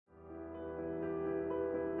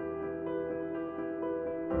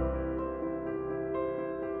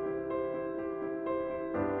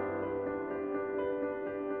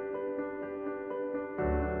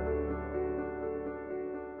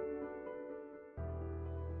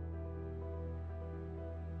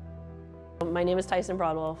My name is Tyson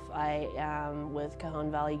Broadwolf. I am with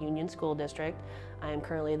Cajon Valley Union School District. I am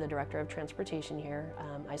currently the Director of Transportation here.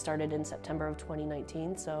 I started in September of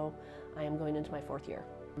 2019, so I am going into my 4th year.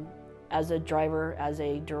 As a driver, as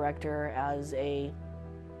a director, as a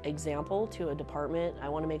example to a department, I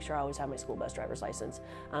want to make sure I always have my school bus driver's license.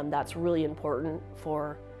 That's really important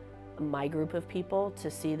for my group of people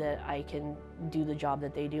to see that I can do the job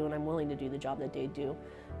that they do and I'm willing to do the job that they do.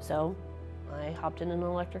 So I hopped in an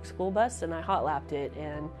electric school bus and I hot lapped it,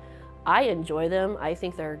 and I enjoy them. I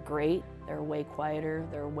think they're great. They're way quieter,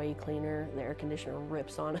 they're way cleaner, the air conditioner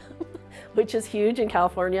rips on them, which is huge in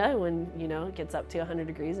California when, you know, it gets up to 100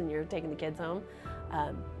 degrees and you're taking the kids home.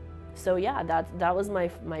 So yeah, that was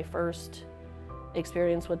my first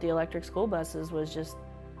experience with the electric school buses, was just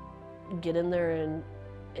get in there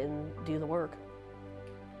and do the work.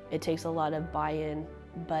 It takes a lot of buy-in,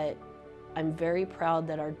 but I'm very proud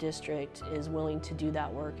that our district is willing to do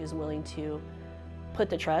that work, is willing to put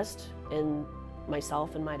the trust in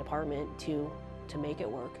myself and my department to make it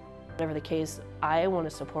work. Whatever the case, I want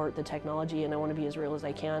to support the technology and I want to be as real as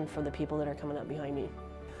I can for the people that are coming up behind me.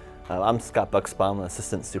 I'm Scott Buck Spa. I'm an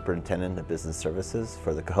Assistant Superintendent of Business Services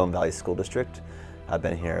for the Cajon Valley School District. I've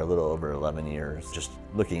been here a little over 11 years, just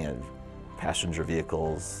looking at passenger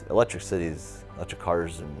vehicles, electric cities, electric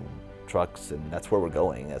cars and trucks, and that's where we're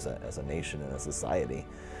going as a nation and a society.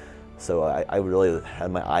 So I really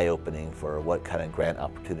had my eye opening for what kind of grant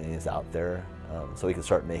opportunities out there, so we can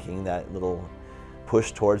start making that little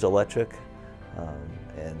push towards electric.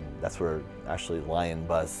 And that's where actually Lion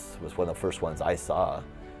Bus was one of the first ones I saw.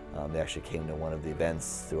 They actually came to one of the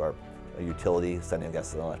events through our utility, San Diego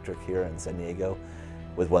Gas and Electric here in San Diego,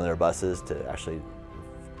 with one of their buses to actually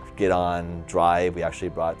get on, drive. We actually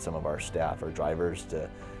brought some of our staff, our drivers, to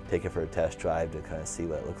take it for a test drive to kind of see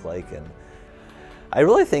what it looked like. And I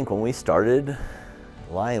really think when we started,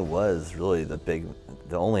 Lion was really the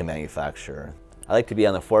only manufacturer. I like to be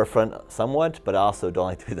on the forefront somewhat, but I also don't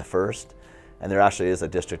like to be the first. And there actually is a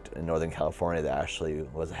district in Northern California that actually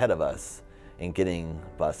was ahead of us in getting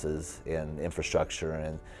buses and infrastructure,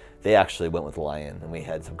 and they actually went with Lion, and we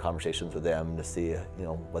had some conversations with them to see,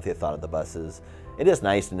 what they thought of the buses. It is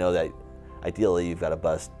nice to know that ideally you've got a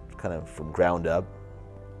bus kind of from ground up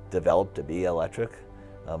developed to be electric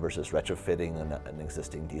versus retrofitting an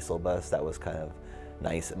existing diesel bus. That was kind of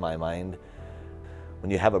nice in my mind.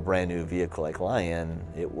 When you have a brand new vehicle like Lion,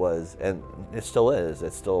 it was, and it still is,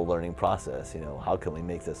 it's still a learning process. How can we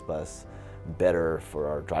make this bus better for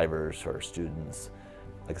our drivers, for our students?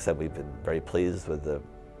 Like I said, we've been very pleased with the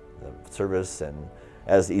service, and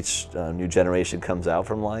as each new generation comes out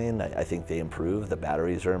from Lion, I think they improve. The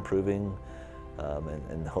batteries are improving,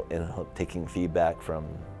 and taking feedback from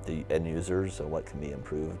the end users of what can be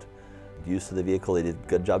improved. The use of the vehicle, they did a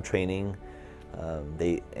good job training.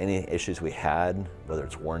 Any issues we had, whether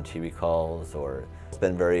it's warranty recalls, or it's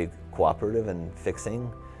been very cooperative in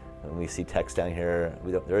fixing. When we see techs down here,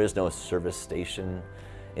 there is no service station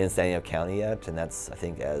in San Diego County yet, and that's, I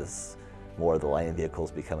think, as more of the Lion vehicles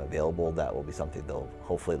become available, that will be something they'll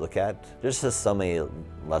hopefully look at. There's just so many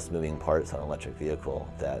less moving parts on an electric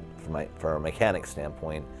vehicle that, from a mechanic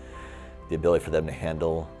standpoint, the ability for them to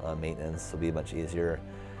handle maintenance will be much easier.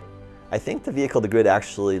 I think the vehicle to grid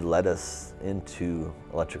actually led us into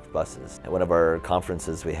electric buses. At one of our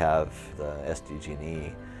conferences we have, the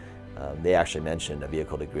SDG&E, they actually mentioned a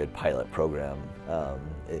vehicle to grid pilot program.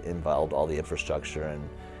 It involved all the infrastructure, and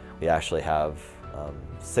we actually have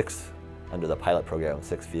 6, under the pilot program,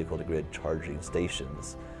 6 vehicle to grid charging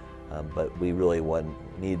stations. But we really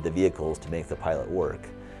need the vehicles to make the pilot work.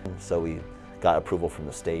 So we got approval from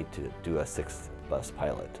the state to do a 6th bus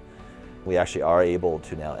pilot. We actually are able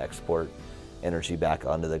to now export energy back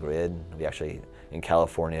onto the grid. We actually, in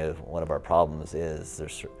California, one of our problems is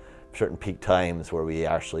there's certain peak times where we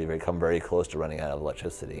actually come very close to running out of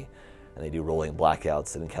electricity, and they do rolling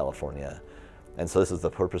blackouts in California. And so this is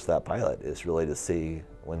the purpose of that pilot, is really to see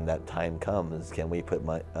when that time comes, can we put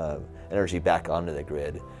energy back onto the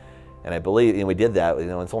grid? And I believe, we did that.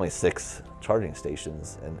 It's only 6 charging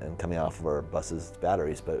stations and coming off of our buses'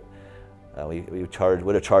 batteries, but we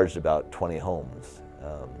would have charged about 20 homes.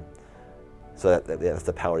 So that's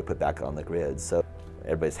the power we put back on the grid. So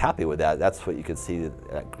everybody's happy with that. That's what you can see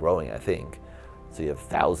that growing, I think. So you have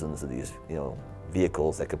thousands of these,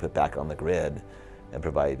 vehicles that could put back on the grid and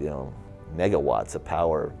provide, megawatts of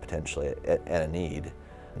power potentially at a need.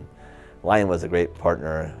 Lion was a great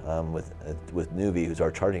partner with Nuvi, who's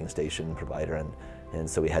our charging station provider, and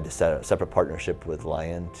so we had to set a separate partnership with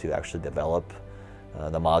Lion to actually develop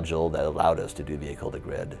the module that allowed us to do vehicle to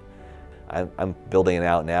grid. I'm building it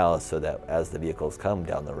out now so that as the vehicles come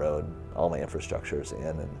down the road, all my infrastructure is in,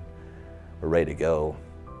 and we're ready to go.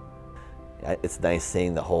 It's nice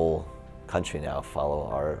seeing the whole country now follow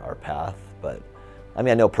our path, but I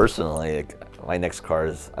mean, I know personally, like, my next car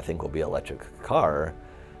I think will be an electric car.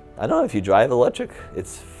 I don't know if you drive electric,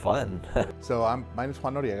 it's fun. So my name is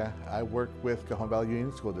Juan Noriega. I work with Cajon Valley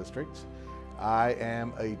Union School District. I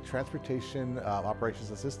am a transportation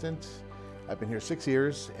operations assistant. I've been here 6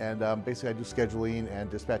 years, and basically I do scheduling and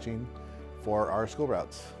dispatching for our school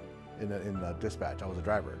routes in dispatch. I was a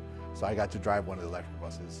driver, so I got to drive one of the electric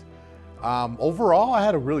buses. Overall, I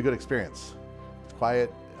had a really good experience. It's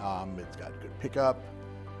quiet, it's got good pickup.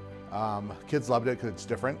 Kids loved it because it's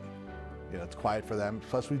different. You know, it's quiet for them.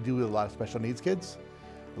 Plus, we do a lot of special needs kids.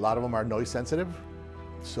 A lot of them are noise sensitive,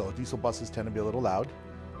 so diesel buses tend to be a little loud,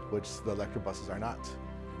 which the electric buses are not.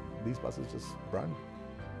 These buses just run.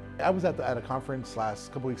 I was at a conference a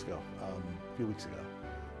few weeks ago,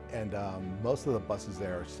 and most of the buses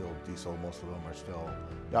there are still diesel. Most of them are still,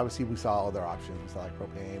 obviously we saw other options. We saw like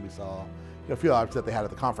propane, we saw a few options that they had at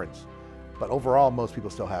the conference. But overall, most people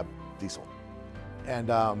still have diesel.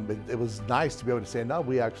 And it was nice to be able to say, no,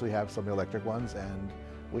 we actually have some electric ones, and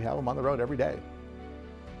we have them on the road every day.